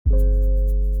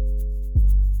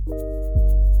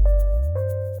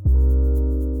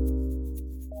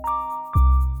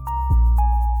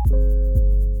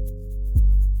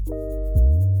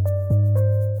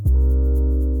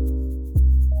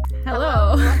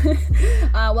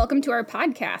Welcome to our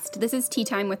podcast. This is Tea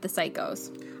Time with the Psychos.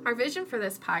 Our vision for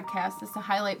this podcast is to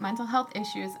highlight mental health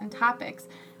issues and topics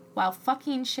while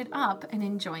fucking shit up and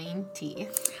enjoying tea.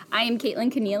 I am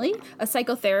Caitlin Keneally, a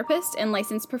psychotherapist and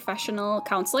licensed professional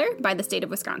counselor by the state of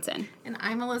Wisconsin. And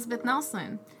I'm Elizabeth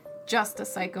Nelson, just a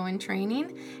psycho in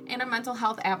training and a mental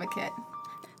health advocate.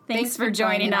 Thanks for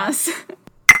joining us.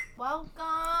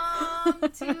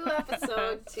 Welcome to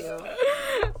episode 2.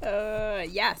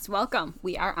 Yes, welcome.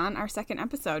 We are on our second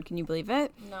episode. Can you believe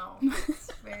it? No,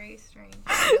 it's very strange.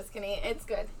 I'm just kidding. It's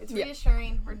good. It's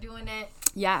reassuring. We're doing it.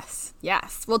 Yes.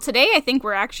 Well, today I think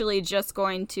we're actually just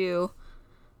going to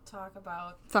talk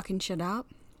about fucking shit up.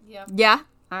 Yep. Yeah?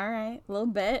 All right. A little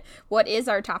bit. What is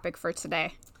our topic for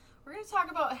today? We're going to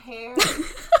talk about hair.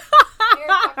 Hair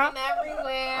fucking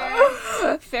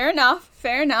everywhere. Fair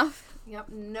enough. Yep,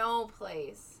 no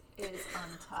place is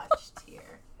untouched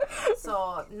here.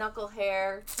 So, knuckle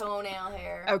hair, toenail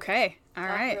hair. Okay, all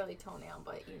right. Not really toenail,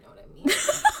 but you know what I mean.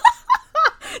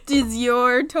 Does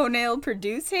your toenail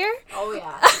produce hair? Oh,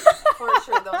 yeah. For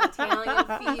sure. Those Italian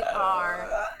feet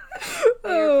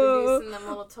they're producing them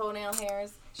little toenail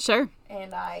hairs. Sure.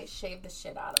 And I shave the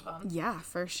shit out of them. Yeah,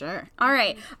 for sure. All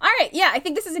right. Yeah, I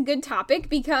think this is a good topic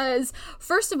because,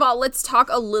 first of all, let's talk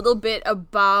a little bit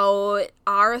about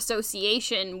our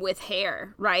association with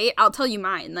hair, right? I'll tell you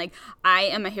mine. Like, I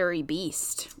am a hairy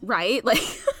beast, right? Like,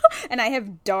 and I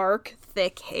have dark,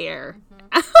 thick hair.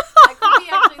 That could be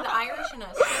actually the Irish in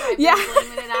us. I've been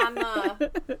blaming it on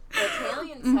the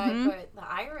Italian side, but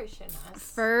the Irish in us.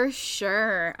 For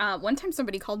sure. One time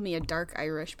somebody called me a dark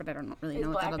Irish, but I don't really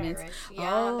know what that means. Irish.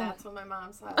 Yeah, that's what my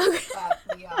mom said that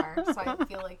we are. So I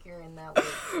feel like you're in that way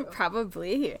too.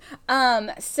 Probably.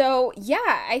 So yeah,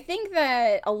 I think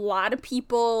that a lot of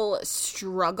people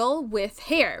struggle with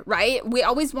hair, right? We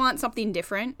always want something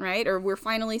different, right? Or we're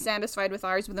finally satisfied with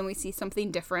ours, but then we see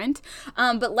something different.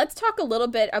 But let's talk a little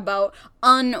bit about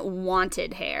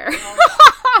unwanted hair.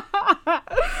 I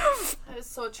was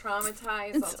so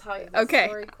traumatized. I'll tell you this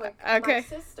story quick. Okay. My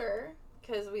sister,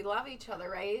 because we love each other,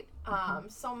 right?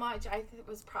 So much. I think it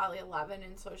was probably 11,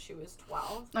 and so she was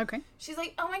 12. Okay. She's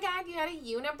like, oh my God, you had a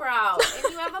unibrow,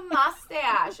 and you have a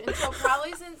mustache. And so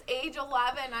probably since age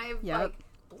 11, I've like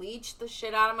bleached the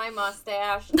shit out of my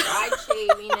mustache, tried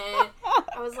shaving it.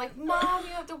 I was like, Mom,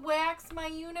 you have to wax my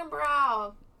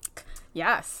unibrow.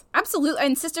 Yes, absolutely.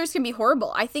 And sisters can be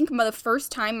horrible. I think the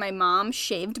first time my mom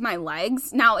shaved my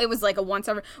legs, now it was like a once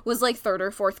ever, was like 3rd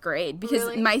or 4th grade.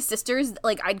 Because my sisters,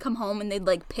 like, I'd come home and they'd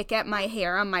like pick at my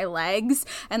hair on my legs.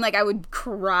 And like I would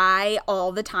cry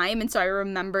all the time. And so I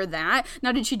remember that.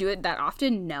 Now, did she do it that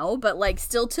often? No. But like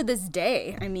still to this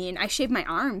day, I mean, I shave my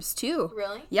arms too.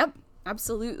 Really? Yep,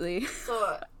 absolutely.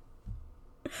 So...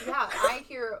 yeah, I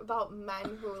hear about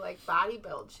men who, like,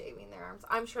 bodybuild shaving their arms.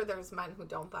 I'm sure there's men who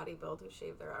don't bodybuild who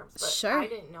shave their arms, but sure. I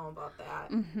didn't know about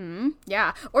that.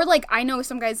 Yeah. Or, like, I know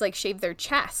some guys, like, shave their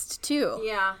chest, too.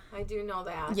 Yeah, I do know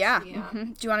that. Yeah. Do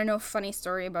you want to know a funny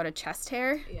story about a chest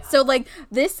hair? Yeah. So, like,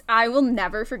 this, I will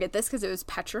never forget this because it was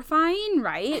petrifying,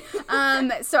 right?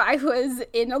 So I was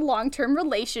in a long-term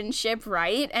relationship,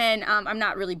 right? And I'm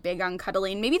not really big on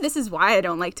cuddling. Maybe this is why I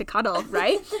don't like to cuddle,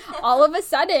 right? All of a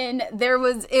sudden,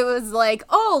 it was like,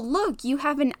 oh, look, you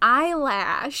have an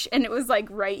eyelash. And it was like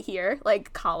right here,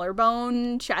 like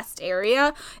collarbone, chest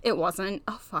area. It wasn't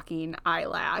a fucking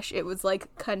eyelash. It was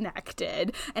like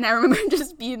connected. And I remember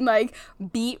just being like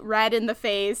beat red in the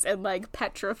face and like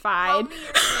petrified.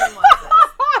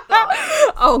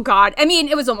 Oh, God. I mean,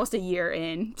 it was almost a year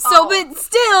in. So, but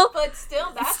still,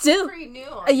 that's pretty new.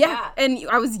 Yeah. And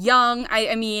I was young.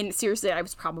 I mean, seriously, I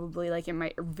was probably like in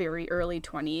my very early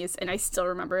 20s. And I still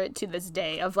remember it to this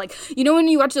day of like, you know, when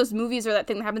you watch those movies where that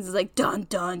thing that happens is like, dun,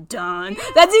 dun, dun.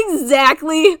 That's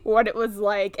exactly what it was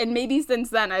like. And maybe since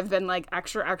then I've been like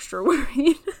extra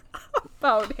worried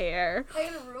about hair. I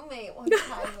had a roommate one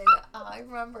time and I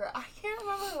can't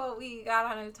remember what we got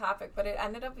on a topic, but it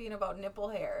ended up being about nipple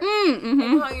hair.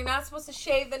 And how you're not supposed to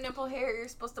shave the nipple hair, you're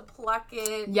supposed to pluck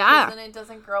it. Yeah. Because then it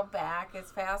doesn't grow back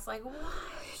as fast. Like, what?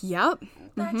 Yep.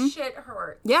 That shit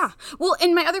hurts. Yeah. Well,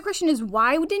 and my other question is,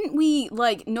 why didn't we,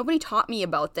 like, nobody taught me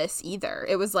about this either.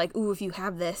 It was like, ooh, if you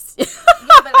have this. Yeah,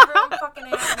 but everyone fucking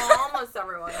has. Well, almost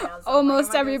everyone has them.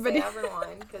 Almost everybody. Everyone,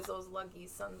 because those lucky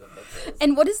sons of bitches.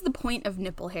 And what is the point of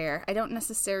nipple hair? I don't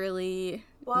necessarily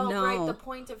know. Right, the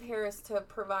point of hair is to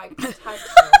provide protection.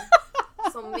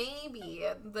 So maybe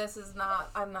this is not,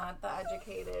 I'm not the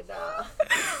educated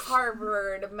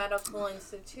Harvard medical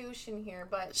institution here,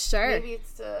 but sure. Maybe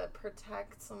it's to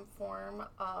protect some form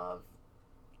of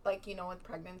like, you know, with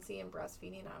pregnancy and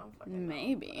breastfeeding, I don't fucking know.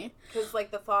 Maybe. Because,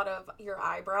 like, the thought of your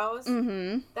eyebrows,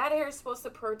 that hair is supposed to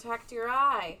protect your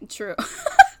eye. True.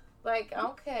 Like,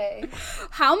 okay.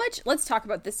 How much, let's talk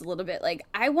about this a little bit. Like,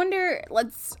 I wonder,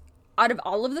 out of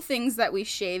all of the things that we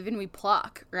shave and we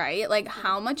pluck, right? Like,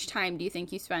 how much time do you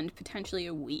think you spend potentially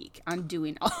a week on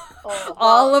doing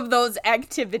all of those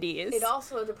activities? It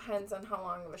also depends on how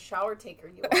long of a shower taker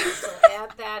you are. So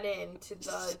add that into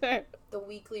the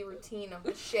weekly routine of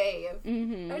the shave.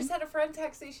 I just had a friend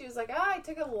text me. She was like, I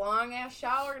took a long-ass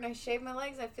shower and I shaved my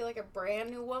legs. I feel like a brand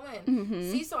new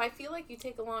woman. See, so I feel like you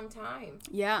take a long time.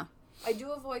 Yeah. I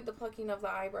do avoid the plucking of the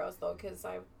eyebrows, though, because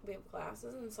we have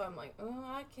glasses, and so I'm like, oh,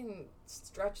 I can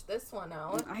stretch this one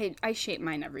out. I shape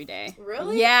mine every day.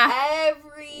 Really? Yeah.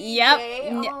 Every day?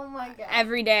 Oh, my God.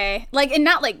 Every day. Like, and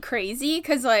not, like, crazy,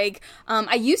 because, like,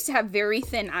 I used to have very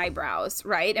thin eyebrows,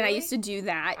 right? Really? And I used to do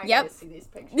that. I gotta see these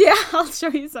pictures. Yeah, I'll show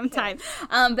you sometime.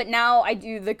 Okay. But now I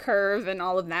do the curve and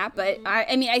all of that, but,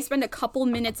 I mean, I spend a couple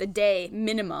minutes a day,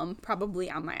 minimum,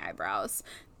 probably on my eyebrows.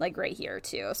 Like right here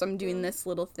too. So I'm doing this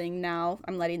little thing now.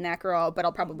 I'm letting that grow, but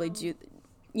I'll probably do,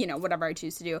 you know, whatever I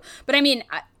choose to do. But I mean,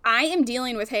 I am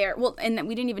dealing with hair. Well, and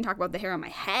we didn't even talk about the hair on my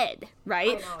head, right?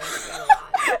 I know, you got a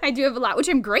lot. I do have a lot, which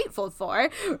I'm grateful for,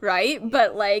 right?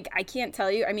 But like, I can't tell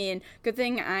you. I mean, good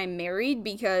thing I'm married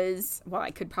because, well,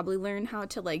 I could probably learn how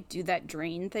to like do that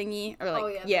drain thingy or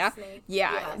like, yeah.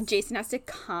 Yes. Jason has to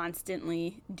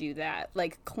constantly do that,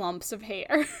 like clumps of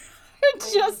hair.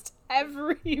 Just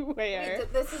everywhere.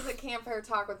 This is a campfire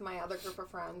talk with my other group of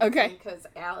friends. Okay. Because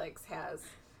Alex has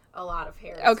a lot of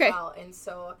hair as well. And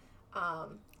so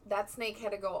that snake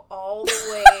had to go all the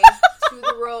way to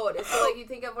the road. It's so like you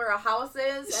think of where a house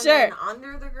is and then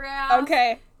under the grass.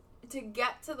 Okay. To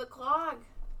get to the clog.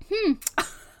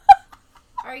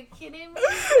 Are you kidding me?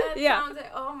 That sounds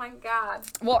like, oh my God.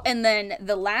 Well, and then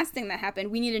the last thing that happened,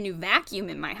 we need a new vacuum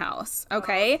in my house,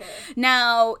 okay?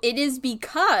 Now, it is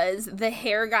because the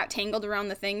hair got tangled around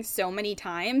the thing so many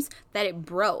times that it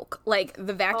broke. Like,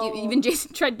 the vacuum, even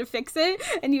Jason tried to fix it,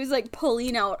 and he was, like,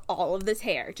 pulling out all of this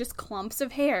hair, just clumps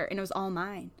of hair, and it was all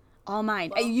mine. All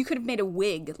mine. Well, you could have made a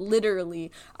wig,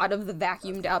 literally, out of the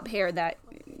vacuumed up hair that,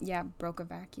 broke a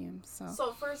vacuum.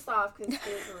 So first off, because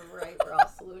we're right, we're all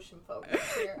solution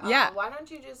focused here. Why don't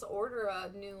you just order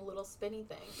a new little spinny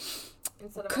thing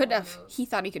instead of could have. He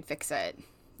thought he could fix it.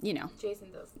 You know.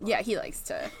 Jason does. Yeah, he likes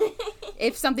to.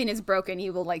 If something is broken, he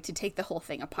will like to take the whole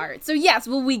thing apart. So yes,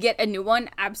 will we get a new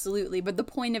one? Absolutely. But the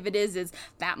point of it is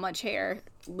that much hair,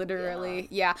 literally.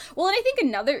 Yeah. Well, and I think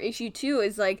another issue too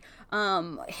is like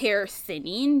hair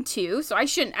thinning too. So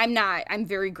I'm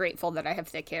very grateful that I have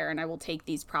thick hair and I will take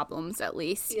these problems at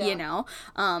least, you know,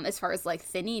 as far as like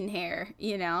thinning hair,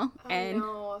 you know. I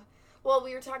know. Well,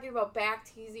 we were talking about back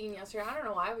teasing yesterday. I don't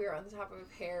know why we were on the topic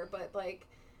of hair, but like,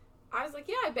 I was like,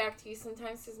 yeah, I back tease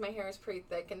sometimes because my hair is pretty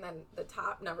thick and then the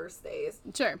top never stays.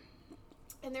 Sure.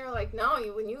 And they were like, no,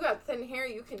 when you got thin hair,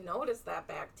 you can notice that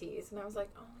back tease. And I was like,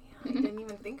 oh, yeah, I didn't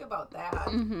even think about that.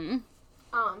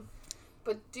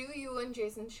 But do you and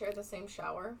Jason share the same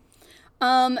shower?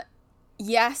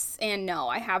 Yes and no.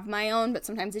 I have my own, but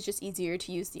sometimes it's just easier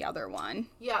to use the other one.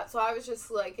 Yeah, so I was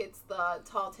just like, it's the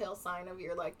tall tale sign of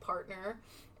your, like, partner.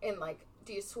 And, like,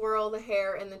 do you swirl the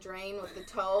hair in the drain with the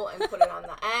toe and put it on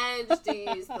the edge? Do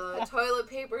you use the toilet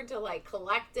paper to, like,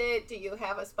 collect it? Do you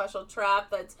have a special trap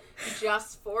that's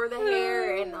just for the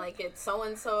hair and, like, it's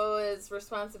so-and-so's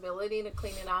responsibility to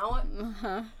clean it out?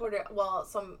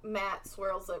 So Matt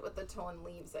swirls it with the toe and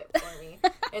leaves it for me.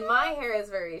 And my hair is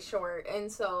very short,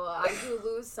 and so I do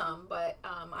lose some, but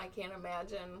I can't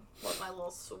imagine what my little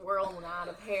swirl knot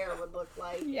of hair would look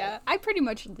like. Yeah, I pretty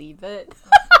much leave it.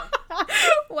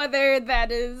 Whether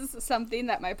that is something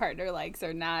that my partner likes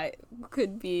or not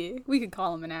could be, we could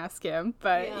call him and ask him,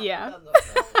 but yeah.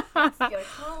 Let's get a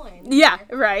call in. Yeah,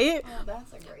 right? Oh,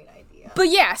 that's a great idea. But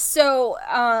yeah, so,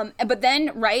 but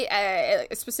then, right,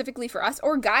 specifically for us,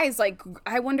 or guys, like,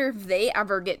 I wonder if they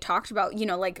ever get talked about, you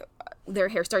know, like, their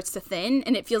hair starts to thin,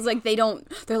 and it feels like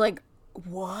they're like,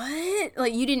 what?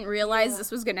 Like, you didn't realize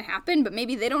this was going to happen, but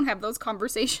maybe they don't have those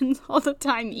conversations all the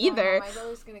time either. No, my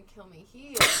brother's going to kill me.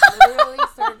 He literally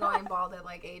started going bald at,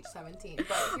 like, age 17.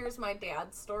 But here's my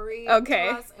dad's story to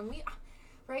us. And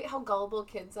right, how gullible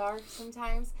kids are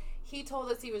sometimes. He told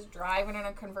us he was driving in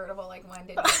a convertible, like, when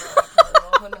did he drive in a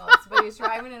convertible? Who knows? But he was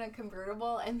driving in a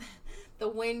convertible, and the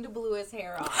wind blew his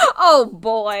hair off. Oh,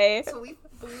 boy. So we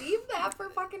believed that for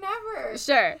fucking ever.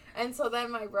 Sure. And so then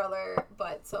my brother,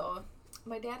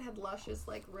 my dad had luscious,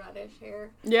 like, reddish hair.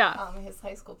 Yeah. His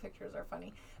high school pictures are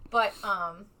funny. But,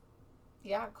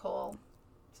 Cole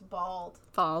bald.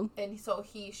 Bald. And so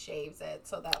he shaves it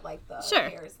so that, like, the Sure.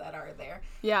 hairs that are there.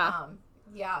 Yeah.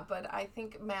 Yeah, but I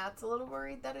think Matt's a little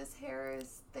worried that his hair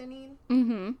is thinning.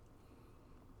 Mm-hmm.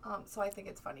 So I think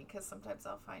it's funny because sometimes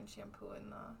I'll find shampoo in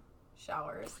the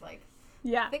showers, like,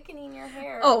 Yeah. thickening your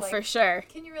hair. Oh, like, for sure.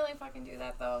 Can you really fucking do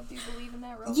that, though? Do you believe in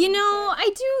that real You know, shit?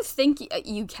 I do think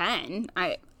you can.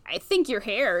 I think your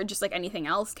hair, just like anything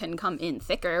else, can come in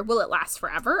thicker. Will it last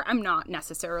forever? I'm not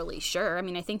necessarily sure. I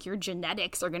mean, I think your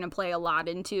genetics are going to play a lot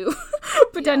into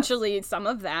potentially some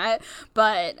of that.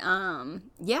 But,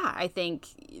 yeah, I think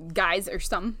guys or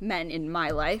some men in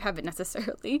my life haven't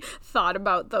necessarily thought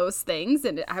about those things.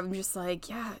 And I'm just like,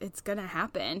 yeah, it's going to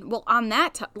happen. Well, on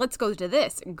that, let's go to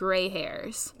this. Gray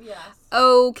hairs. Yes.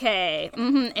 Okay.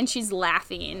 And she's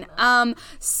laughing.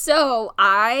 So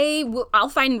I'll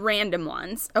find random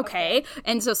ones. Okay.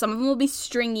 And so some of them will be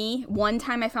stringy. One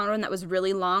time I found one that was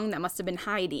really long that must have been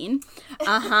hiding.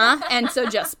 And so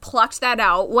just plucked that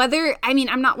out.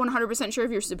 I'm not 100% sure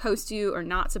if you're supposed to or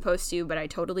not supposed to, but I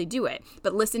totally do it.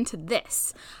 But listen to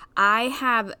this. I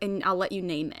have, and I'll let you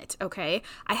name it, okay?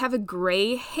 I have a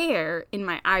gray hair in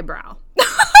my eyebrow.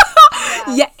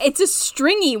 Yes. Yeah, it's a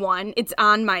stringy one. It's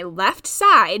on my left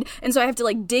side, and so I have to,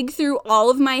 like, dig through all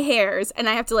of my hairs, and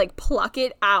I have to, like, pluck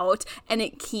it out, and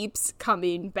it keeps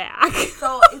coming back.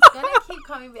 So it's gonna keep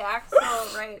coming back. So,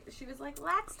 right, she was like,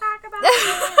 let's talk about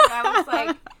it. And I was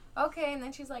like, okay, and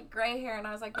then she's like, gray hair, and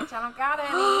I was like, bitch, I don't got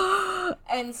any.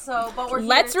 And so, but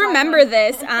let's remember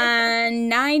this on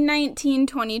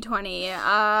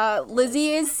 9/19/2020.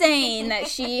 Lizzie is saying that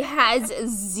she has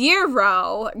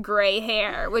 0 gray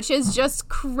hair, which is just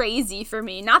crazy for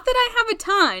me. Not that I have a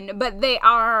ton, but they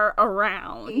are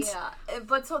around. Yeah,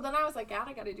 but so then I was like, God,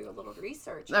 I got to do a little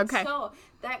research. Okay. So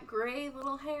that gray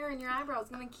little hair in your eyebrow is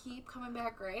gonna keep coming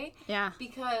back gray. Yeah.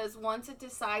 Because once it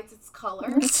decides its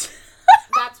color.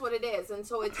 That's what it is. And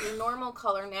so it's your normal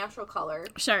color, natural color.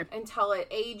 Sure. Until it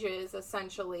ages,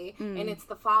 essentially. And it's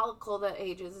the follicle that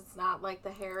ages. It's not like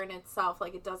the hair in itself.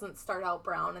 Like, it doesn't start out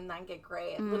brown and then get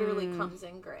gray. It literally comes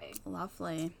in gray.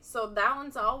 Lovely. So that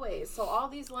one's always. So all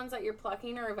these ones that you're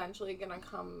plucking are eventually going to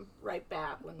come right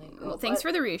back when they grow. Well, thanks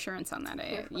for the reassurance on that.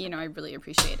 I really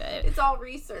appreciate it. It's all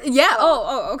research. Yeah.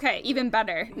 So. Okay. Even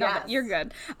better. No, yes. You're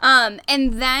good.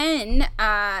 And then,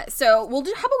 so how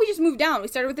about we just move down? We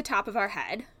started with the top of our head.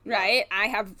 Right? I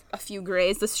have a few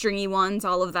grays, the stringy ones,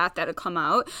 all of that'll come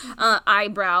out.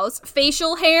 Eyebrows,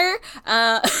 facial hair.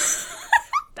 I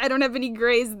don't have any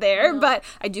grays there, but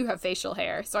I do have facial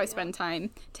hair, so I spend time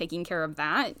taking care of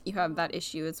that. You have that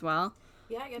issue as well?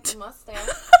 Yeah, I get the mustache.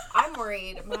 I'm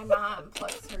worried. My mom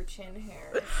plucks her chin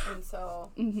hair, and so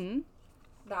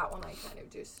that one I kind of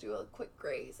just do a quick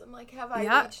graze. I'm like, have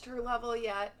I reached her level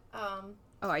yet? Oh,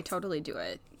 I totally do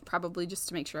it. Probably just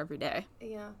to make sure every day.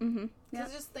 Yeah.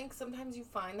 Because I just think sometimes you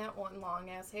find that one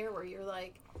long-ass hair where you're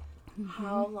like,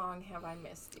 how long have I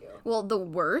missed you? Well, the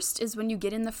worst is when you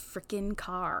get in the frickin'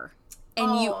 car.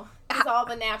 And it's all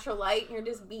the natural light, and you're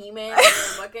just beaming, and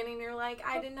you're looking, and you're like,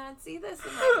 I did not see this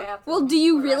in my bathroom. Well, do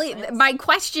you really, my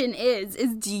question is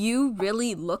do you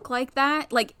really look like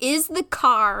that? Like, is the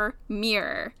car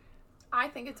mirror? I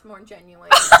think it's more genuine.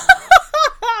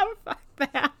 Fuck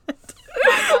that.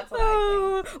 That's what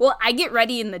I think. Well, I get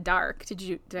ready in the dark.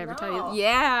 Did I ever tell No. you?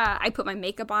 Yeah, I put my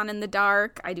makeup on in the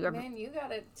dark. I do Man, you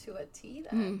got it to a T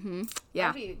then.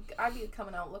 Yeah. I'd be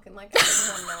coming out looking like I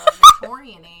was in the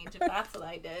Victorian age if that's what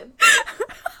I did.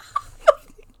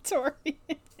 Victorian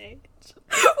age.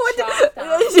 Chopped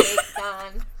on, baked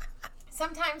on.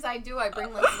 Sometimes I do. I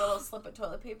bring like a little slip of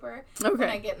toilet paper when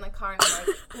I get in the car and I'm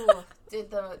like, ooh,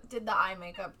 did the eye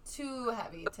makeup too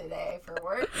heavy today for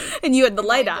work? And you had the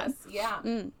light on. Yeah.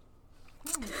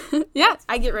 Yeah,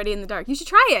 I get ready in the dark. You should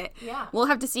try it. Yeah. We'll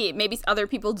have to see. Maybe other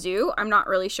people do. I'm not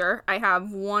really sure. I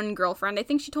have one girlfriend. I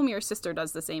think she told me her sister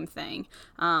does the same thing.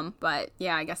 But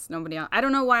yeah, I guess nobody else. I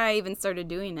don't know why I even started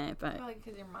doing it, but Probably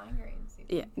because your migraines.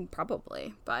 yeah,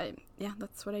 probably. But yeah,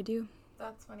 that's what I do.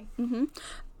 That's funny.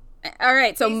 All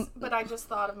right, so But I just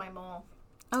thought of my mole.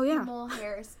 oh yeah, Mole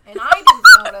hairs. And I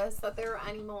didn't notice that there were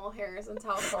any mole hairs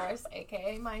until Forrest,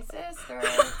 aka my sister,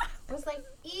 was like,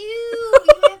 ew, you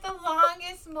have the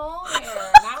longest mole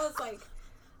hair. And I was like,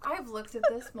 I've looked at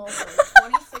this mole for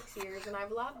 26 years and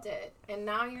I've loved it. And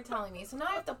now you're telling me. So now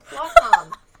I have to pluck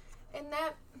them.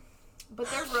 But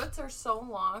their roots are so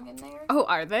long in there. Oh,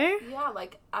 are they? Yeah,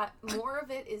 like more of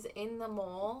it is in the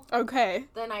mole Okay.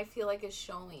 than I feel like is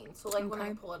showing. So like when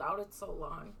I pull it out, it's so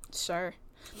long. Sure.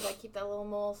 But I keep that little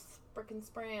mole frickin'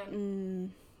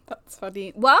 spraying. That's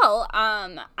funny. Well,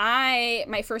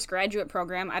 my first graduate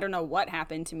program, I don't know what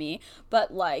happened to me,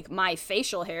 but like my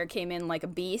facial hair came in like a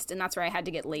beast, and that's where I had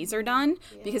to get laser done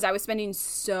because I was spending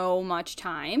so much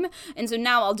time. And so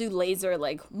now I'll do laser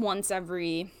like once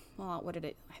every, well,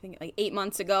 I think like 8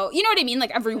 months ago. You know what I mean?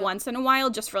 Like every once in a while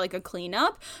just for like a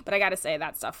cleanup. But I got to say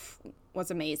that stuff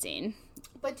was amazing.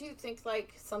 But do you think,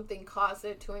 like, something caused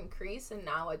it to increase, and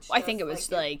now it's just, I think it was,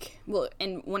 well,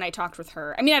 and when I talked with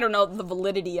her, I mean, I don't know the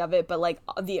validity of it, but, like,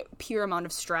 the pure amount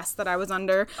of stress that I was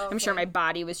under, I'm sure my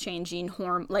body was changing,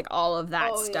 like, all of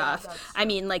that stuff. Yeah, I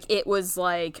mean, like, it was,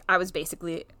 like, I was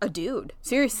basically a dude.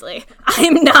 Seriously.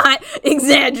 I'm not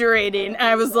exaggerating.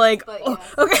 I was like,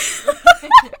 okay.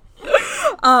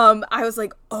 I was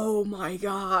like, oh my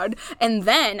God. And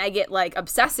then I get like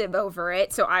obsessive over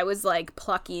it. So I was like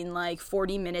plucking like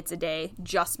 40 minutes a day,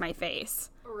 just my face.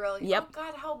 Really? Yep. Oh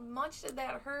God, how much did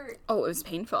that hurt? Oh, it was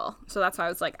painful. So that's why I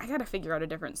was like, I got to figure out a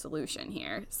different solution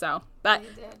here. So, but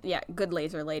yeah, good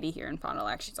laser lady here in Fond du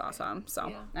Lac. She's awesome. So,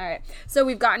 all right. So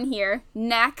we've gotten here.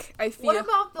 Neck, I feel. What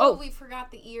about though we forgot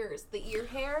the ears, the ear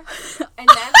hair? And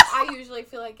then I usually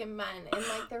feel like in men, and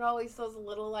like they're always those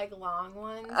little like long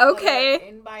ones. Okay. Like,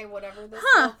 in by whatever this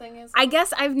whole thing is. I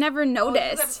guess I've never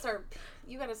noticed.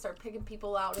 You gotta start picking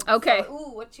people out. Okay.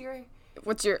 Ooh, what's your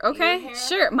okay?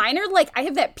 Sure. Mine are like, I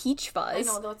have that peach fuzz.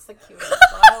 I know, that's the cutest. So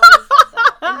I always love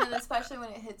that. And then especially when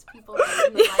it hits people right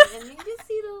in the night and you just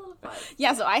see the little fuzz.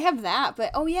 Yeah, so I have that,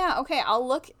 but okay, I'll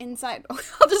look inside.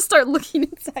 I'll just start looking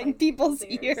inside people's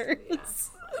ears.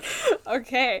 Yeah.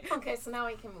 Okay, so now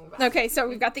we can move on. Okay, so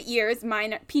we've got the ears.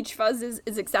 Mine, peach fuzz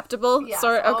is acceptable. Yeah.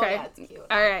 Okay. Oh, yeah, it's cute.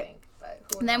 All right.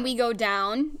 And then we go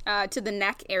down to the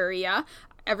neck area.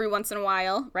 Every once in a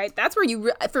while, right? That's where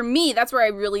for me, that's where I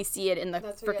really see it in the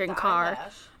freaking car.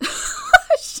 Shut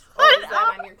is up.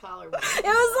 that on your collarbone? It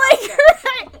was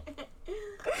like,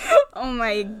 oh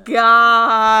my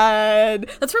God.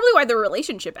 That's probably why the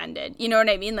relationship ended. You know what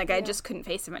I mean? Like, I just couldn't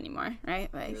face him anymore,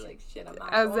 right? Like, you're like, shit, I'm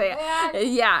not I was like,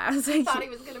 yeah. I was like, thought he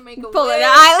was going to make a pull wig. it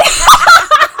out.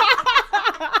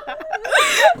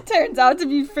 Turns out to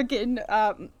be freaking,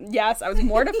 yes, I was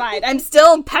mortified. I'm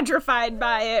still petrified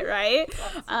by it, right?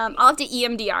 I'll have to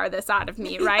EMDR this out of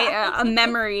me, right? A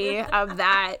memory of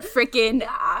that freaking,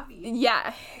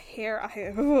 hair.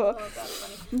 Oh, that's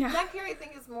funny. Neck hair, I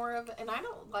think, is more of, and I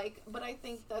don't like, but I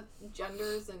think that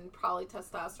genders and probably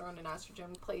testosterone and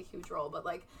estrogen play a huge role, but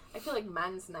like, I feel like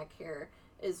men's neck hair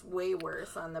is way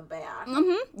worse on the back.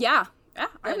 Mm-hmm. Yeah,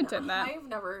 I would done that. I've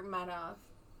never met a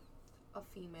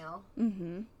female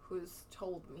who's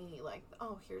told me like,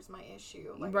 oh, here's my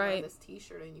issue, like, I wear this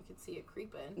t-shirt and you can see it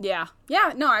creeping. Yeah,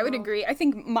 no, I would agree. I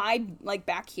think my like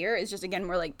back here is just again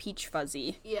more like peach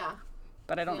fuzzy. Yeah,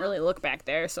 but I don't really look back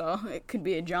there, so it could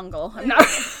be a jungle. I'm not.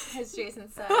 As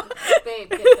Jason said, babe,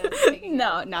 get this.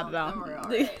 No, not at all. We're all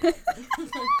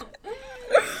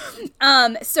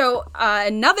right. So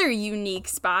another unique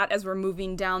spot as we're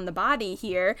moving down the body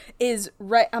here is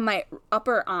right on my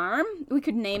upper arm. We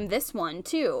could name this one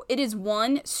too. It is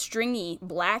one stringy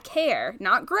black hair,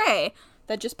 not gray,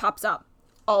 that just pops up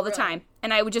all the time.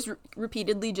 And I would just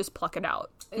repeatedly just pluck it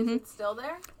out. Is it still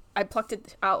there? I plucked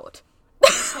it out.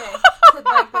 Okay.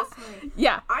 Like this one.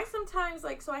 Yeah. I sometimes,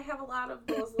 like, so I have a lot of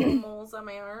those little moles on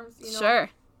my arms, you know? Sure.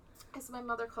 As my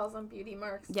mother calls them, beauty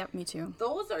marks. Yep, me too.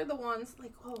 Those are the ones,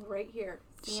 like, right here.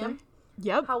 See them?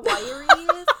 Yep. How wiry he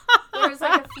is? There's,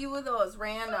 like, a few of those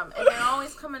random, and they're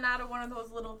always coming out of one of those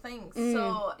little things.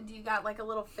 So, do you got, like, a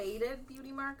little faded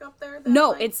beauty mark up there?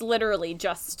 No, it's literally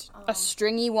just a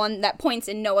stringy one that points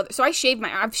in no other. So I've shaved my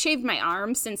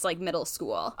arms since, like, middle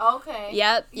school. Okay.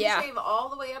 Yep, you shave all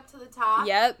the way up to the top?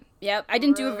 Yep. I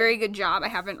didn't do a very good job. I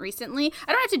haven't recently.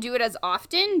 I don't have to do it as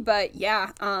often, but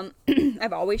yeah,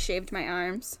 I've always shaved my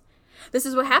arms. This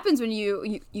is what happens when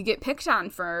you get picked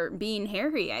on for being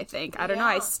hairy, I think. I don't know.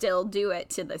 I still do it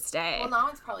to this day. Well, now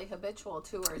it's probably habitual,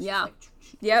 too, where it's just like...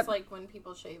 Yep. It's like when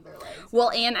people shave their legs.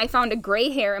 Well, and I found a gray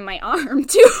hair in my arm,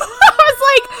 too. I was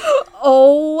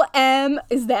like,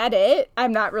 is that it?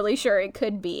 I'm not really sure. It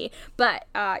could be. But,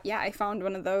 yeah, I found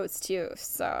one of those, too.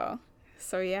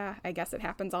 So yeah, I guess it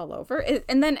happens all over.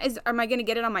 And then, am I going to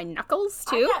get it on my knuckles,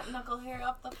 too? I got knuckle hair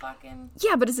up the fucking...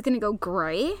 Yeah, but is it going to go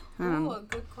gray? Ooh, a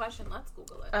good question. Let's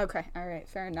Google it. Okay, all right,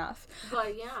 fair enough.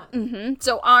 But yeah. Mm-hmm.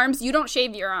 So arms, you don't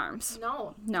shave your arms.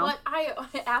 No. But I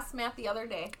asked Matt the other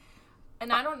day,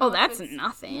 and I don't know. Oh, that's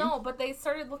nothing. No, but they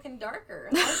started looking darker.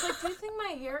 And I was like, do you think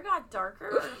my hair got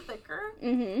darker or thicker?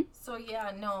 Mm-hmm. So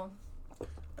yeah, no.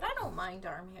 But I don't mind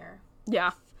arm hair.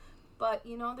 Yeah. But,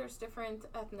 you know, there's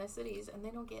different ethnicities, and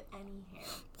they don't get any hair.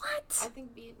 What? I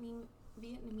think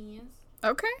Vietnamese.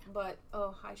 Okay. But,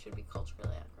 I should be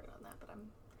culturally accurate on that, but I'm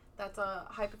That's a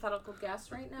hypothetical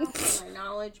guess right now from my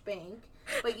knowledge bank.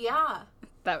 But yeah.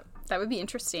 That would be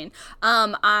interesting.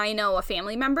 I know a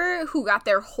family member who got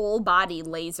their whole body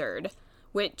lasered,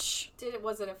 which...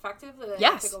 Was it effective?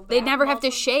 Yes. They never have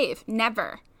to shave.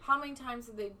 Never. How many times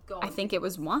did they go? I think it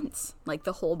was once. Like,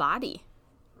 the whole body.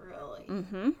 Really?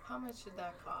 Mm-hmm. How much did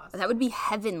that cost? That would be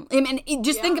heaven. I mean,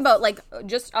 just think about, like,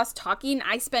 just us talking.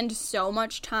 I spend so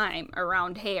much time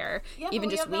around hair, even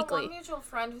just weekly. That one mutual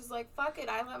friend who's like, fuck it,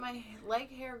 I let my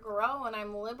leg hair grow and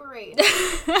I'm liberated.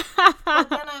 But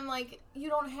then I'm like, you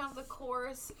don't have the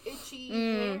coarse, itchy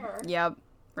hair. Yep,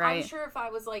 right. I'm sure if I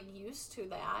was, like, used to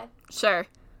that. Sure.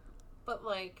 But,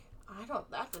 like,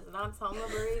 that does not sound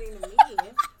liberating to me.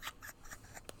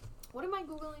 What am I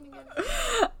Googling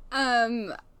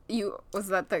again? Was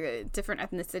that the different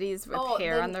ethnicities with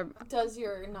hair on their... Does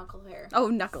your knuckle hair. Oh,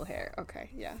 knuckle hair. Okay,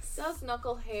 yes. Does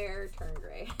knuckle hair turn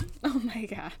gray? Oh my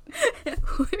god.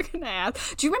 We're gonna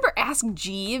ask. Do you remember Ask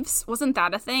Jeeves? Wasn't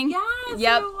that a thing? Yes,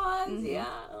 yep. It was. Mm-hmm. Yeah.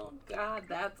 Oh god,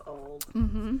 that's old.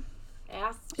 Mm-hmm.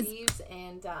 Ask Jeeves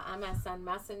and MSN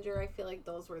Messenger, I feel like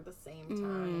those were the same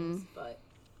times, but...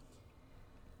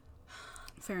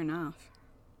 Fair enough.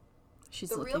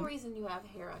 The real reason you have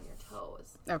hair on your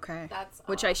toes. Okay. That's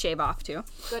which I shave off too.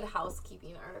 Good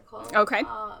housekeeping article. Okay.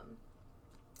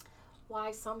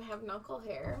 Why some have knuckle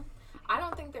hair. I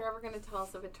don't think they're ever going to tell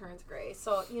us if it turns gray.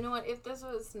 So, you know what? If this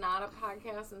was not a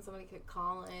podcast and somebody could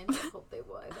call in, I hope they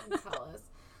would and tell us,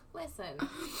 listen,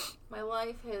 my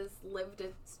life has lived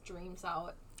its dreams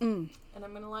out. And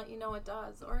I'm going to let you know it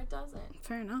does or it doesn't.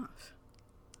 Fair enough.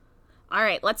 All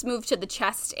right, let's move to the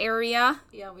chest area.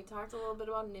 Yeah, we talked a little bit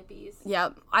about nippies.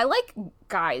 Yep. I like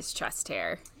guys' chest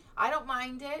hair. I don't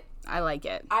mind it. I like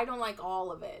it. I don't like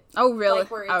all of it. Oh, really? Like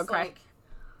where it's like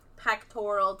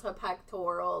pectoral to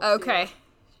pectoral. Okay.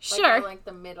 Sure. I like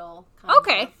the middle kind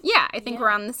of. Yeah, I think we're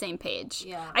on the same page.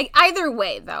 Yeah. Either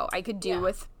way, though, I could do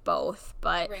with both,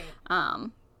 but I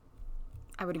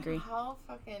would agree. How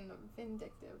fucking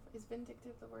vindictive. Is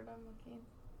vindictive the word I'm looking?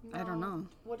 No. I don't know.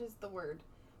 What is the word?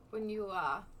 When you're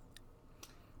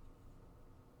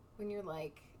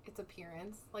like, it's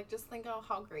appearance. Like, just think of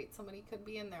how great somebody could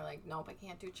be, and they're like, nope, I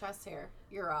can't do chest hair.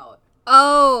 You're out.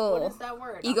 Oh. What is that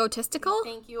word? Egotistical?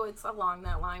 Thank you. It's along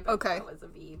that line, but I thought it was a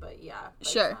V, but yeah.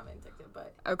 Sure. It's not vindictive,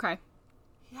 but. Okay.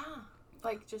 Yeah.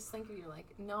 Like, just think of you're like,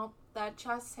 nope, that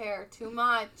chest hair, too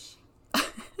much.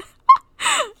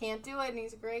 Can't do it, and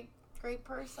he's a great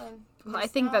person. Well, I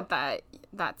think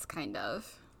that's kind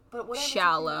of... But what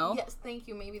shallow. Yes, thank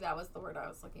you. Maybe that was the word I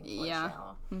was looking for. Yeah.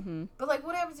 Shallow. Mm-hmm. But like,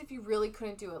 what happens if you really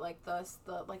couldn't do it? Like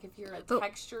like if you're a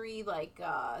textury, like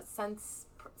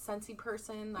sensey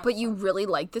person. But you really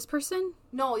like this person?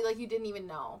 No, like you didn't even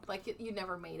know. Like you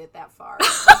never made it that far.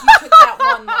 Like you took that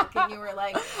one look and you were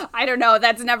like, I don't know.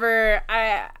 That's never.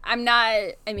 I'm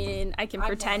not. I mean, I can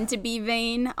pretend to be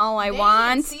vain all I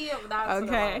want. See, that's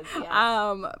okay. What it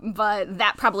was, yes. But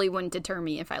that probably wouldn't deter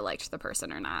me if I liked the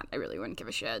person or not. I really wouldn't give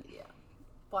a shit. Yeah.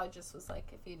 Well, I just was like,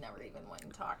 if you never even went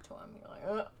and talked to him,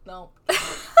 you're like, no.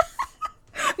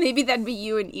 Maybe that'd be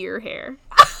you and ear hair.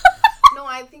 No,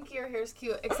 I think your hair's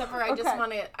cute. Except for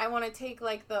I want to take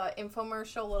like the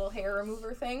infomercial little hair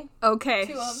remover thing. Okay,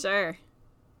 to him sure.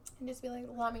 And just be like,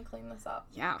 let me clean this up.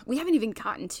 Yeah, we haven't even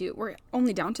gotten to, we're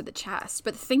only down to the chest.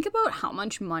 But think about how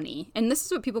much money, and this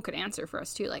is what people could answer for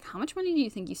us too. Like, how much money do you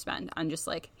think you spend on just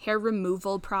like hair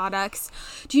removal products?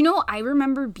 Do you know, I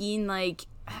remember being like,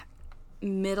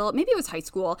 maybe it was high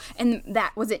school, and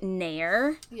that was it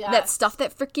Nair? Yeah. That stuff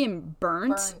that freaking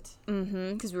burnt.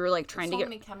 Mm-hmm. Because we were like trying to get so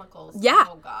many chemicals. Yeah.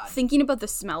 Oh god. Thinking about the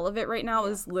smell of it right now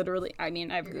is literally. I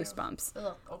mean, I have goosebumps.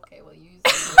 Ugh, okay, well use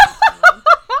it.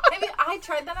 Maybe I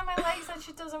tried that on my legs. That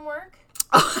shit doesn't work.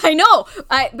 Oh, I know.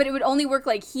 But it would only work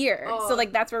like here. Oh. So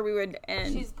like that's where we would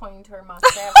end. She's pointing to her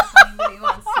mustache if anybody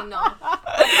wants to know.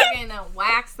 I'm gonna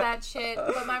wax that shit.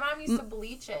 But my mom used to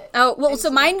bleach it. Oh, well, so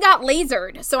mine got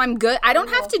lasered. So I'm good. I don't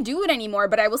have to do it anymore,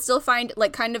 but I will still find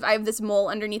like kind of I have this mole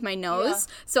underneath my nose.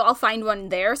 Yeah. So I'll find one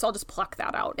there, so I'll just pluck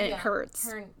that out and it hurts.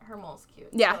 Her mole's cute.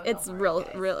 Yeah, so it's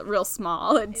real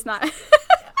small. It's not yeah.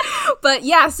 But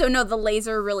yeah, so no, the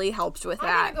laser really helped with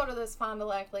that. I'm gonna go to this Fond du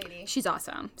Lac lady. She's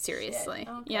awesome. Seriously.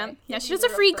 Okay. Yeah, she does a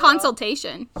free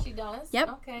consultation. She does? Yep.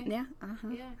 Okay. Yeah. Uh-huh.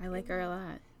 Yeah. I like her a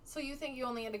lot. So you think you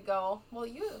only had to go? Well,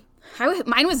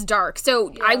 mine was dark,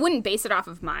 so I wouldn't base it off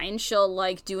of mine. She'll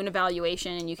like do an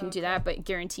evaluation, and you can do that, but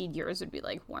guaranteed yours would be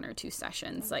like 1 or 2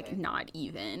 sessions, like not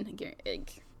even.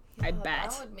 I'd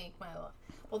bet. That would make my life.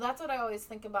 Well, that's what I always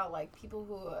think about, like, people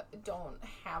who don't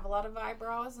have a lot of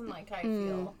eyebrows, and, like, I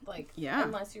feel, like,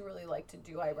 unless you really like to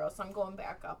do eyebrows, so I'm going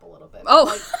back up a little bit. Oh,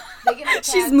 like, they get them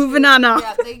she's moving on up.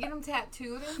 Yeah, they get them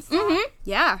tattooed and stuff. Mm-hmm.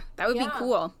 Yeah, that would be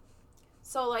cool.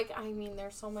 So, like, I mean,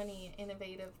 there's so many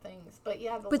innovative things. But,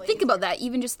 yeah, But think about that.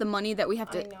 Even just the money that we have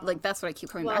to, like, that's what I keep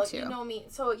coming back to. Well, you know me.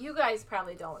 So, you guys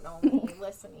probably don't know me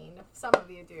listening. Some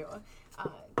of you do.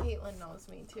 Caitlin knows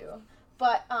me, too.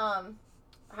 But,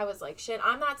 I was like, shit,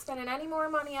 I'm not spending any more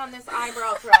money on this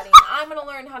eyebrow threading. I'm going to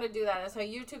learn how to do that. And so I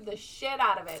YouTube the shit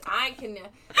out of it.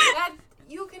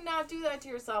 You cannot do that to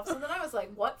yourself. So then I was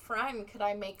like, what friend could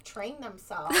I make train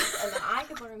themselves? And then I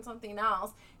could learn something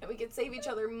else. And we could save each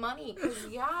other money. Because,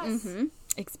 yes. Mm-hmm.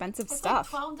 Expensive it's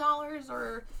stuff. Like $12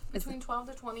 or between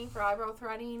 $12 to $20 for eyebrow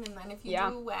threading. And then if you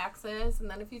do waxes. And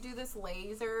then if you do this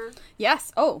laser.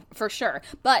 Yes. Oh, for sure.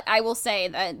 But I will say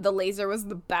that the laser was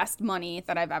the best money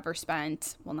that I've ever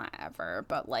spent. Well, not ever,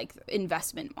 but like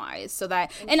investment wise. So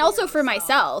that, and also for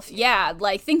myself. Yeah.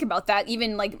 Like think about that.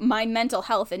 Even like my mental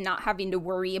health and not having to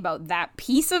worry about that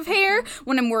piece of hair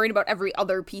when I'm worried about every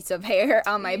other piece of hair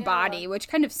on my body, which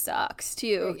kind of sucks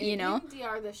too, you know?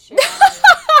 DR the shit out of it.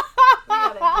 We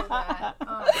gotta do that.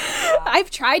 Oh,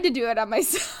 I've tried to do it on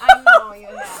myself. I know you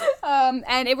have.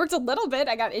 And it worked a little bit.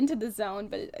 I got into the zone,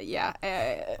 but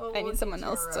I need someone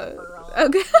else to.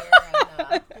 Okay.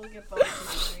 We'll get both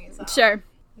surgeries out. Sure.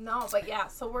 No, but yeah.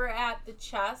 So we're at the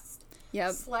chest.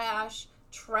 Yep.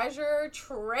 / treasure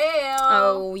trail.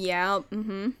 Oh yeah.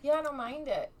 Mm-hmm. Yeah, I don't mind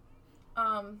it.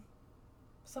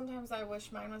 Sometimes I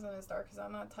wish mine wasn't as dark because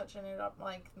I'm not touching it up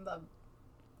like the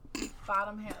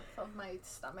bottom half of my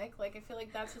stomach. Like, I feel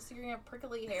like that's just, you're gonna have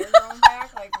prickly hair growing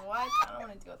back. Like, what? I don't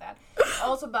want to deal with that.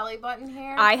 Also, belly button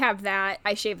hair. I have that.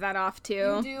 I shave that off,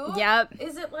 too. You do? Yep.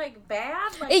 Is it, like,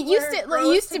 bad? Like, it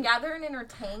used to together and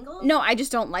intertangled? No, I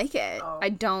just don't like it. Oh. I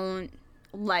don't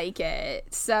like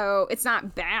it. So, it's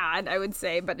not bad, I would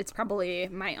say, but it's probably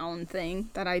my own thing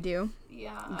that I do.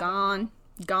 Yeah. Gone.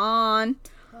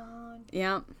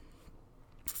 Yep.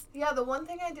 Yeah, the one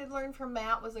thing I did learn from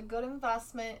Matt was a good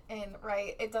investment in,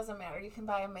 right, it doesn't matter. You can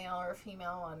buy a male or a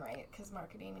female one, right? Because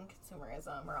marketing and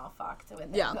consumerism are all fucked with it.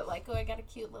 Yeah. But, like, oh, I got a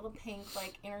cute little pink,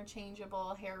 like,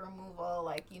 interchangeable hair removal.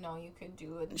 Like, you know, you could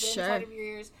do it inside of your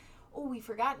ears. Oh, we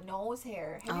forgot nose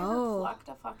hair. Have you ever plucked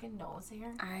a fucking nose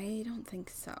hair? I don't think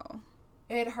so.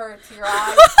 It hurts. Your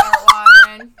eyes start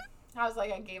watering. I was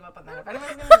like, I gave up on that. If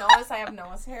anyone's going to notice I have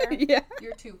nose hair,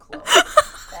 you're too close.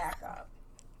 Back up.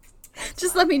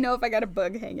 Just let me know if I got a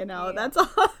bug hanging out. Yeah. That's all.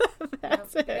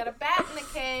 That's it. You got a bat in the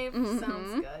cave. Mm-hmm.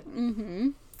 Sounds good. Mm-hmm.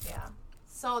 Yeah.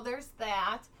 So there's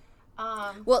that.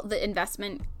 Well, the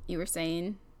investment you were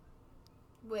saying.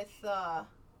 With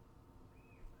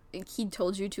he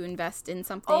told you to invest in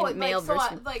something male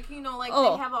versus like you know like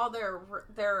they have all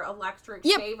their electric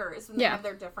shavers and they have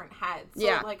their different heads.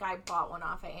 So like I bought one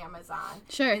off of Amazon.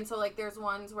 Sure. And so like there's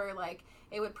ones where like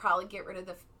it would probably get rid of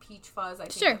the peach fuzz. I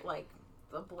think it, like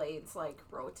the blades like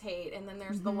rotate, and then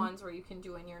there's the ones where you can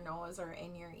do in your nose or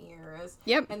in your ears.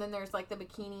 Yep. And then there's like the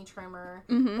bikini trimmer.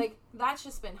 Like that's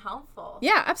just been helpful.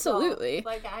 Yeah, absolutely. So,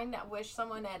 like I wish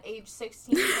someone at age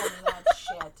 16 told me that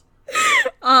shit.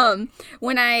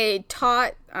 When I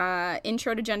taught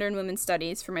Intro to Gender and Women's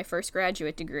Studies for my first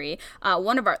graduate degree,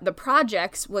 one of the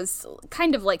projects was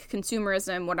kind of like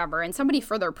consumerism, whatever, and somebody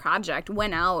for their project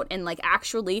went out and like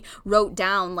actually wrote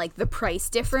down like the price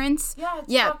difference. Yeah,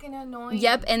 it's fucking annoying.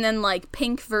 Yep, and then like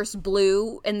pink versus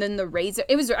blue, and then the razor.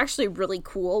 It was actually really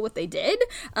cool what they did,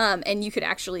 and you could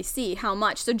actually see how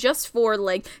much. So just for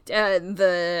like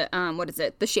the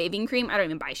shaving cream, I don't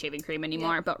even buy shaving cream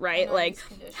anymore, but like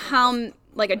how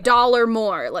like $1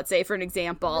 more, let's say, for an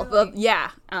example. Really?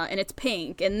 And it's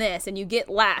pink and this, and you get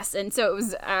less. And so it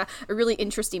was a really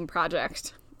interesting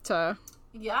project to...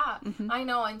 Yeah, I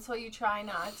know, until you try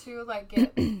not to, like,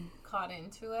 get caught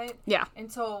into it. Yeah.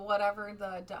 Until whatever is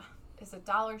it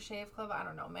Dollar Shave Club? I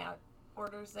don't know, Matt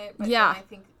orders it. But then I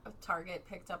think Target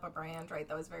picked up a brand, right,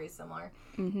 that was very similar.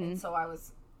 And so I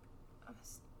was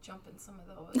jumping some of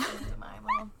those into my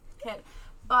little kit.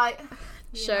 But,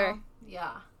 you know,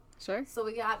 yeah. Sure. So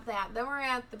we got that. Then we're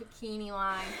at the bikini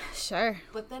line. Sure.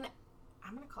 But then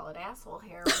I'm going to call it asshole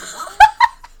hair.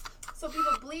 So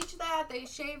people bleach that, they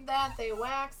shave that, they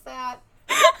wax that.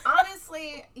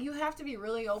 Honestly, you have to be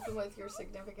really open with your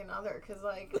significant other because,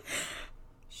 like,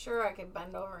 sure, I could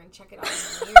bend over and check it out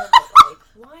in the mirror, but, like,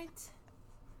 what?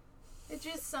 It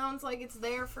just sounds like it's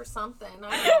there for something.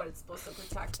 I don't know what it's supposed to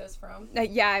protect us from.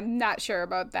 Yeah, I'm not sure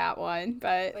about that one,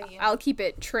 but yeah. I'll keep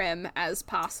it trim as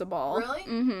possible. Really?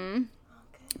 Mm-hmm. Okay.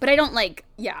 But I don't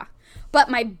But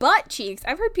my butt cheeks,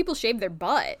 I've heard people shave their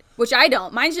butt, which I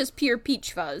don't. Mine's just pure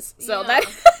peach fuzz. So that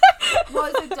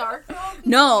Was it dark though?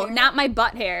 No, not my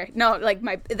butt hair. No, like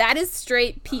that is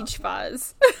straight peach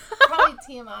fuzz. Probably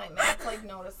TMI. Matt's like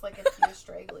noticed like a few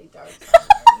straggly darks on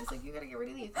there. He's like, you gotta get rid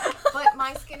of these. But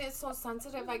my skin is so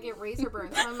sensitive, I get razor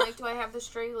burns. So I'm like, do I have the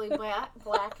straggly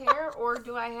black hair or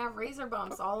do I have razor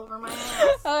bumps all over my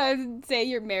ass? I'd say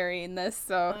you're marrying this,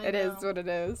 so it is what it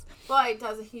is. Well,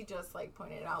 he just like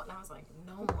pointed it out, and I was like,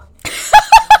 no one.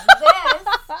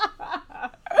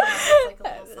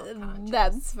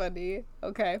 That's funny.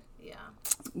 Okay. Yeah.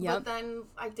 Yep. But then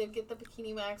I did get the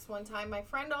bikini wax one time. My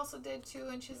friend also did too,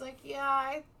 and she's like, yeah,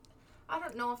 I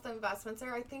don't know if the investment's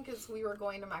there. I think it's we were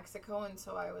going to Mexico, and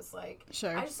so I was like,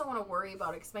 sure. I just don't want to worry about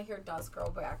it because my hair does grow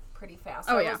back pretty fast.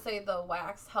 So I will say the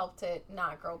wax helped it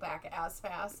not grow back as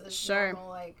fast as normal,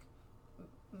 like,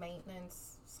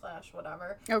 maintenance /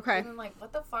 whatever. Okay. And I'm like,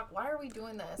 what the fuck? Why are we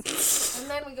doing this? And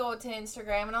then we go to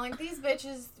Instagram, and I'm like, these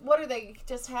bitches, what do they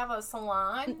just have a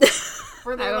salon?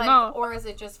 Where they're I don't know. or is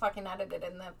it just fucking edited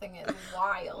and that thing is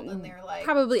wild? And they're like,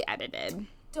 probably edited.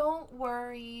 Don't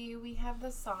worry, we have the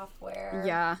software.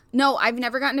 Yeah. No, I've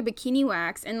never gotten a bikini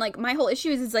wax, and like my whole issue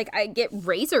is like I get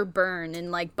razor burn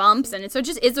and like bumps, and so it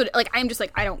just is what like I'm just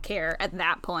like I don't care at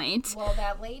that point. Well,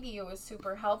 that lady was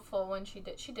super helpful when she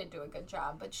did do a good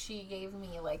job, but she gave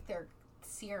me like their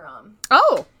serum.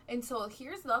 Oh. And so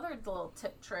here's the other little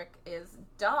tip trick is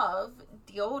Dove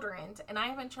deodorant, and I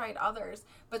haven't tried others,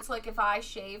 but it's like if I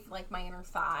shave like my inner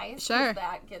thighs, sure,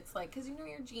 that gets like because you know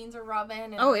your jeans are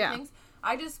rubbing and things.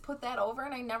 I just put that over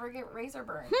and I never get razor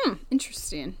burn.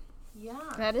 Interesting. Yeah.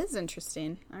 That is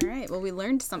interesting. All right. Well, we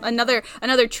learned some another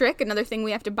trick, another thing we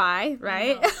have to buy,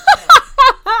 right?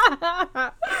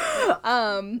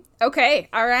 Okay.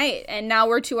 All right. And now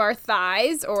we're to our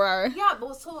thighs or our Yeah,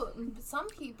 well, so some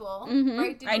people,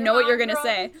 right? I know what you're going to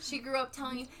say. She grew up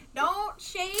telling you, don't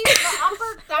shave the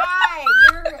upper thigh.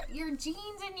 Your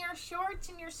jeans and your shorts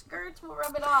and your skirts will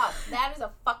rub it off. That is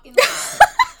a fucking lie.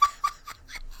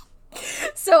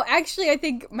 So actually, I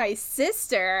think my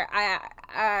sister,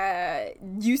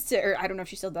 used to, or I don't know if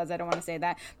she still does. I don't want to say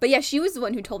that, but yeah, she was the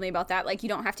one who told me about that. Like, you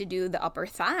don't have to do the upper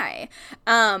thigh.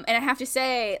 And I have to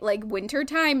say, like,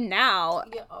 wintertime now,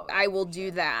 I will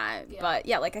do that. Yeah. But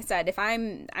yeah, like I said, if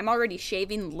I'm already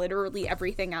shaving literally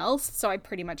everything else, so I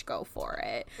pretty much go for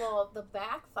it. Well, the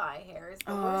back thigh hair is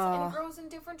the worst, and it grows in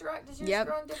different directions. Does yours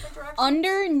grow in different directions?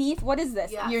 Underneath, what is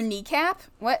this? Yes. Your kneecap?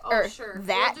 What? Oh, sure.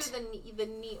 That? We'll do the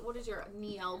knee. What is your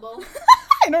knee elbow?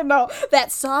 I don't know.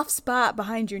 That soft spot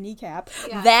behind your kneecap.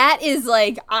 Yeah. That is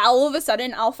like, all of a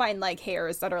sudden, I'll find like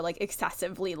hairs that are like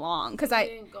excessively long. Because I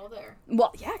didn't go there.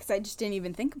 Well, yeah, because I just didn't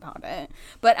even think about it.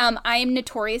 But I'm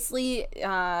notoriously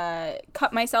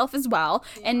cut myself as well,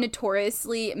 and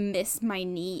notoriously miss my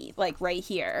knee, like right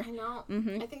here. I know.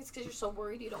 I think it's because you're so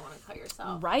worried you don't want to cut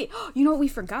yourself. Right. You know what we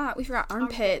forgot? We forgot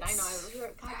armpits. I know.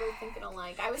 God, we're thinking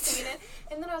alike. I was thinking it,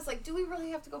 and then I was like, do we really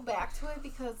have to go back to it?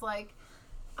 Because like,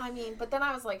 I mean, but then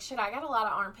I was like, shit, I got a lot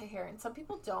of armpit hair, and some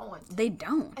people don't. They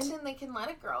don't. And then they can let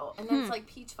it grow, and then it's like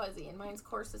peach fuzzy, and mine's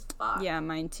coarse as fuck. Yeah,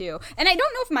 mine too. And I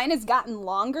don't know if mine has gotten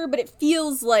longer, but it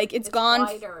feels like it's gone.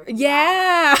 Wider.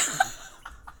 Yeah.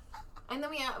 And then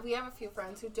we have a few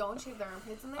friends who don't shave their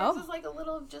armpits, and there's just like a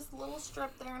little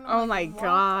strip there. And I'm like, my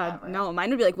God. Whatever. No, mine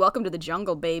would be like, welcome to the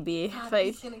jungle, baby. God, like,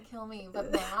 he's going to kill me.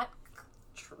 But Matt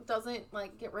doesn't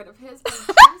like get rid of his, but he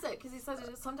trims it because he says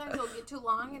sometimes it'll get too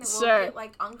long and it will get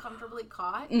like uncomfortably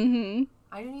caught. I didn't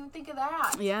even think of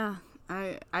that. Yeah,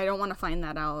 I don't want to find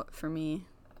that out for me.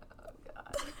 Oh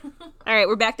God. All right,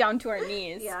 we're back down to our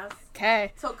knees. Yes.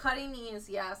 Okay. So cutting knees,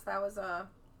 yes, that's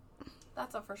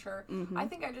a for sure. I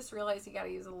think I just realized you got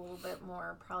to use a little bit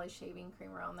more probably shaving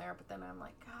cream around there, but then I'm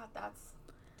like, God,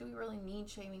 do we really need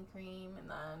shaving cream? And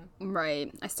then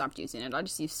right, I stopped using it. I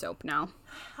just use soap now.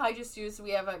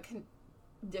 We have a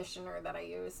conditioner that I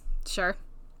use. Sure.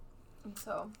 And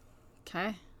so.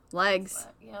 Okay. Legs.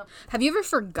 Yeah. Have you ever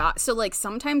forgot? So like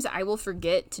sometimes I will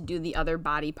forget to do the other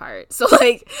body part. So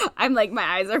like I'm like my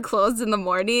eyes are closed in the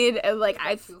morning and like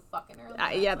too fucking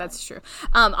early. Yeah, that's true.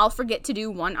 I'll forget to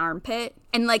do one armpit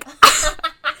and like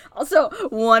also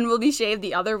one will be shaved,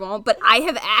 the other won't. But I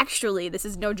have actually, this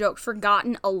is no joke,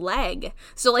 forgotten a leg.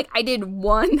 So like I did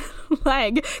one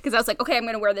leg because I was like, okay, I'm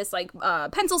gonna wear this like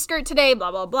pencil skirt today,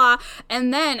 blah blah blah.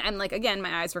 And then I'm like, again,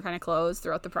 my eyes were kind of closed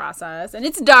throughout the process, and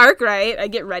it's dark, right? I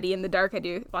get ready in the dark. I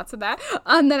do lots of that.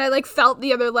 And then I like felt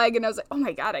the other leg, and I was like, oh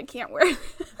my God, I can't wear this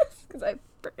because I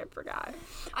freaking forgot.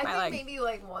 I think maybe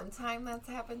like one time that's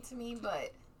happened to me,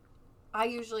 but I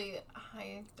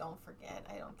don't forget.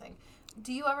 I don't think.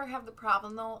 Do you ever have the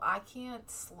problem though? I can't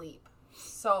sleep.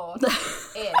 So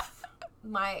if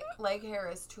my leg hair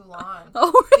is too long.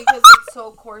 Oh, because it's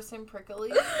so coarse and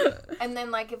prickly. And then,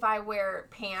 like, if I wear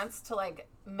pants to, like,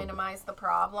 minimize the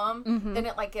problem, then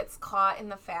it, like, gets caught in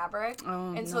the fabric.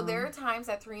 Oh, and so there are times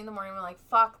at 3 a.m. I'm like,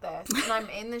 fuck this. And I'm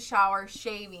in the shower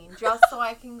shaving just so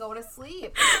I can go to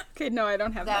sleep. Okay, no, I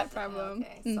don't have that problem.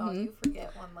 Okay, so you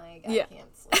forget one leg. Yeah. I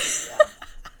can't sleep. Yeah.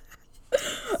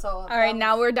 So all right,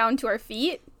 now we're down to our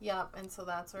feet. Yep, and so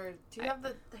that's where... Do you have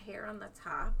the hair on the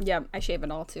top? Yep, I shave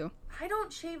it all, too. I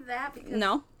don't shave that because...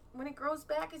 No? When it grows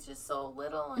back, it's just so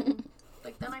little, and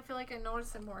like then I feel like I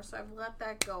notice it more, so I've let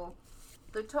that go.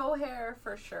 The toe hair,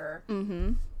 for sure.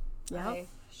 Mm-hmm. Yeah. I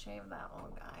shave that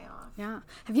little guy off. Yeah.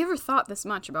 Have you ever thought this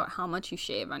much about how much you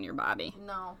shave on your body?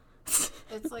 No.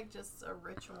 It's like just a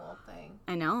ritual thing.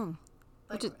 I know.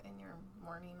 Like in your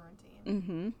morning routine.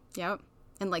 Mm-hmm. Yep.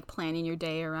 And like planning your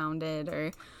day around it,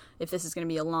 or if this is going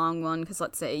to be a long one, because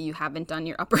let's say you haven't done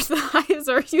your upper thighs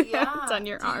or you haven't done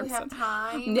your arms. Do you have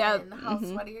time? Yeah. And how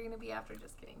sweaty you're going to be after?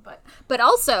 Just kidding. But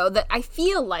also that I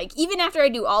feel like even after I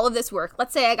do all of this work,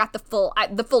 let's say I got the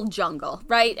full jungle,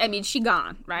 right? I mean, she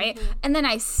gone, right? And then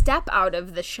I step out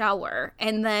of the shower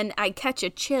and then I catch a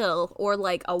chill or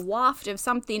like a waft of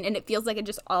something, and it feels like it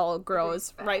just all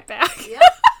grows right back. Yep.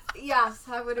 Yes,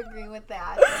 I would agree with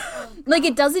that. Like,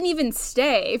 it doesn't even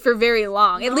stay for very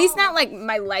long. No. At least not, like,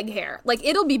 my leg hair. Like,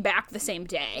 it'll be back the same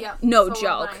day. Yep, no so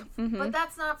joke. But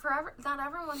that's not forever. Not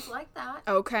everyone's like that.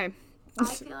 Okay. I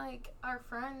feel like our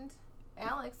friend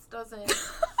Alex doesn't...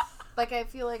 Like, I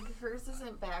feel like hers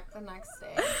isn't back the next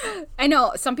day. I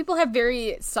know. Some people have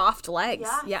very soft legs.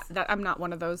 Yes. Yeah, I'm not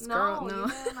one of those girls. No,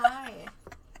 neither am I.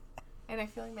 And I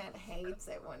feel like Matt hates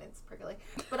it when it's prickly.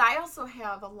 But I also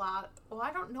have a lot... Well,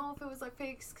 I don't know if it was like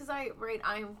fakes, because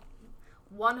I'm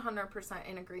 100%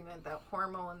 in agreement that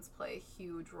hormones play a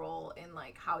huge role in,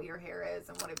 like, how your hair is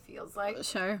and what it feels like.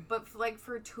 Sure. But, like,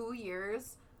 for 2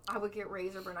 years, I would get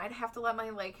razor burn. I'd have to let my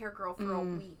leg hair grow for a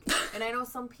week. And I know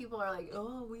some people are like,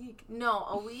 oh, a week. No,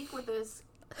 a week with this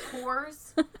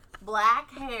coarse black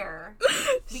hair.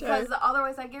 Because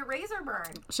otherwise I get razor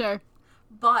burn. Sure.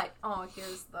 But,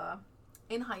 here's the...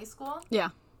 In high school,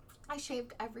 I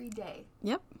shaved every day.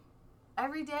 Yep.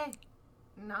 Every day.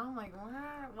 Now I'm like,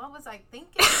 what was I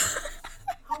thinking?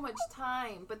 How much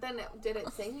time? But then did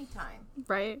it save me time?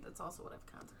 Right. That's also what I've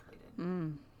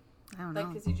contemplated. I don't know. Like,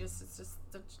 because it's just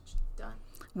done.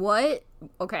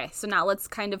 Okay, so now let's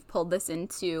kind of pull this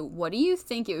into, what do you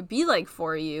think it would be like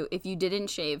for you if you didn't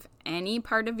shave any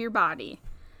part of your body,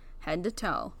 head to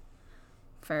toe,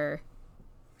 for,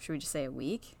 should we just say a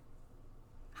week?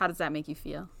 How does that make you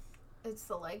feel? It's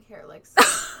the leg hair, like,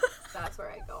 that's where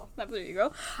I go. That's where you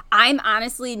go. I'm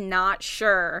honestly not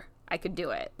sure I could do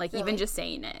it. Like, really? Even just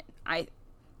saying it.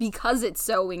 Because it's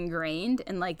so ingrained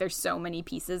and, like, there's so many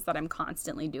pieces that I'm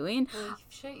constantly doing. Well,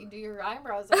 shit, you do your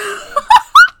eyebrows every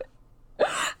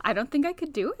day. I don't think I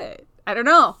could do it. I don't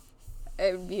know.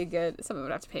 It would be someone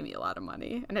would have to pay me a lot of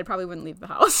money, and I probably wouldn't leave the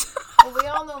house. Well, we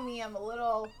all know me. I'm a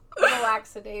little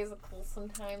lackadaisical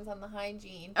sometimes on the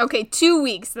hygiene. Okay, 2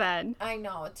 weeks then. I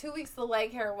know. 2 weeks, the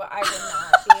leg hair, I would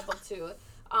not be able to.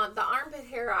 The armpit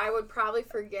hair, I would probably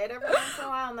forget every once in a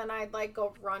while, and then I'd, like,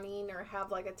 go running or have,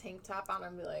 like, a tank top on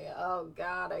and be like, oh,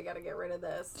 God, I gotta get rid of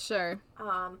this. Sure.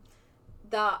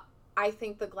 I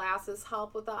think the glasses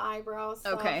help with the eyebrow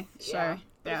stuff. Okay, sure.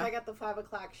 Yeah. If I got the 5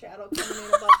 o'clock shadow coming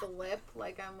in above the lip,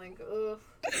 like, I'm like, ugh.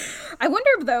 I wonder,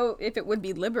 though, if it would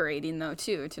be liberating, though,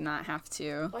 too, to not have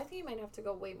to. Well, I think you might have to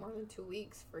go wait more than 2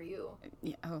 weeks for you.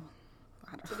 Yeah, oh.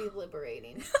 To be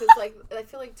liberating. Because, like, I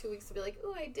feel like 2 weeks to be like,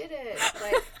 ooh, I did it.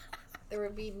 Like, there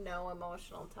would be no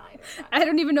emotional tie to that. I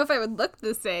don't even know if I would look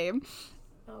the same.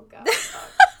 Oh, God.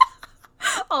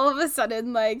 All of a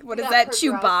sudden, like, what is that?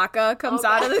 Chewbacca comes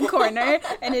out of the corner,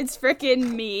 and it's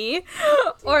freaking me.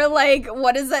 Or, like,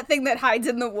 what is that thing that hides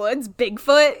in the woods?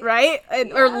 Bigfoot, right?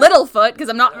 Or Littlefoot, because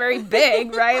I'm not very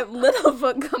big, right?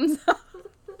 Littlefoot comes out.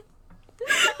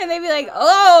 And they'd be like,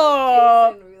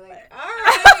 oh. Jason would be like, all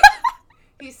right.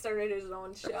 He started his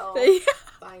own show.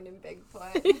 Finding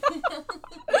Bigfoot.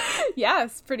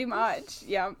 Yes, pretty much.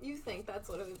 Yeah. You think that's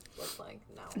what it would look like?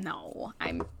 No,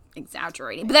 I'm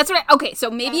exaggerating. But that's what okay,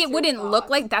 so maybe it wouldn't look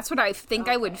like, that's what I think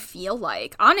I would feel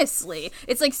like. Honestly,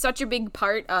 it's like such a big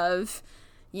part of,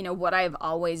 you know, what I've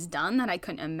always done that I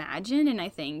couldn't imagine. And I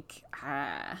think,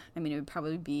 it would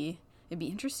probably be, it'd be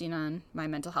interesting on my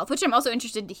mental health, which I'm also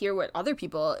interested to hear what other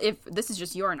people, if this is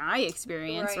just your and I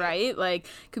experience, right? Like,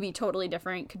 could be totally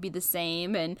different, could be the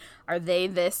same. And are they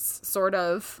this sort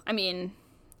of,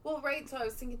 well, right, so I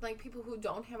was thinking, like, people who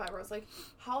don't have eyebrows, like,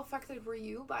 how affected were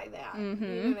you by that? You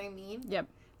know what I mean? Yep.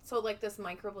 So, like, this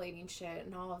microblading shit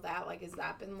and all of that, like, has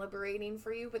that been liberating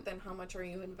for you? But then how much are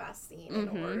you investing in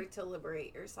order to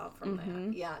liberate yourself from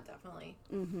that? Yeah, definitely.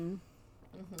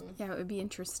 Yeah, it would be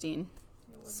interesting.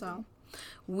 So,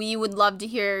 we would love to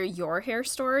hear your hair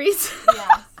stories.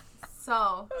 Yes.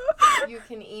 So, you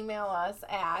can email us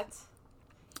at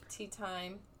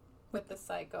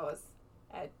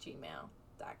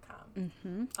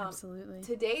teatimewiththepsychos@gmail.com. Absolutely.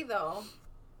 Today, though,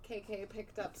 KK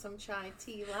picked up some chai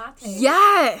tea lattes.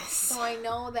 Yes! So I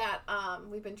know that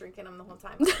we've been drinking them the whole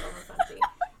time. It's almost empty.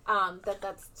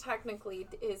 That's technically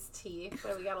is tea,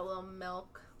 but we got a little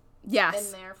milk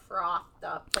in there frothed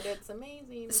up. But it's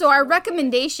amazing. So our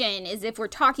recommendation is if we're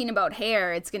talking about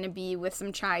hair, it's going to be with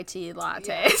some chai tea lattes.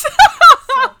 Yeah. So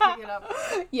pick it up,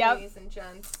 ladies and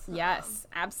gents. Yes,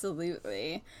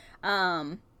 absolutely.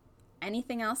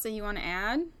 Anything else that you want to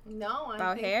add? No,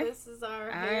 about I think hair? this is our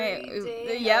hairy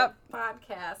day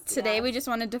podcast. Today we just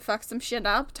wanted to fuck some shit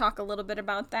up, talk a little bit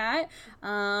about that,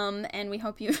 and we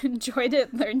hope you enjoyed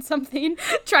it, learned something.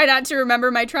 Try not to remember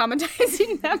my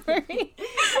traumatizing memory.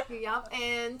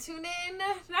 And tune in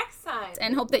next time.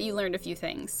 And hope that you learned a few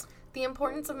things. The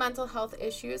importance of mental health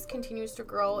issues continues to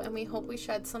grow, and we hope we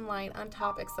shed some light on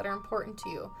topics that are important to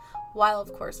you, while,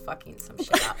 of course, fucking some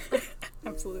shit up.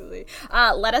 Absolutely.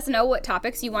 Let us know what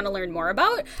topics you want to learn more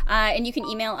about, and you can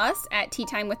email us at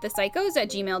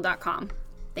teatimewiththepsychos@gmail.com.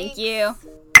 Thank you.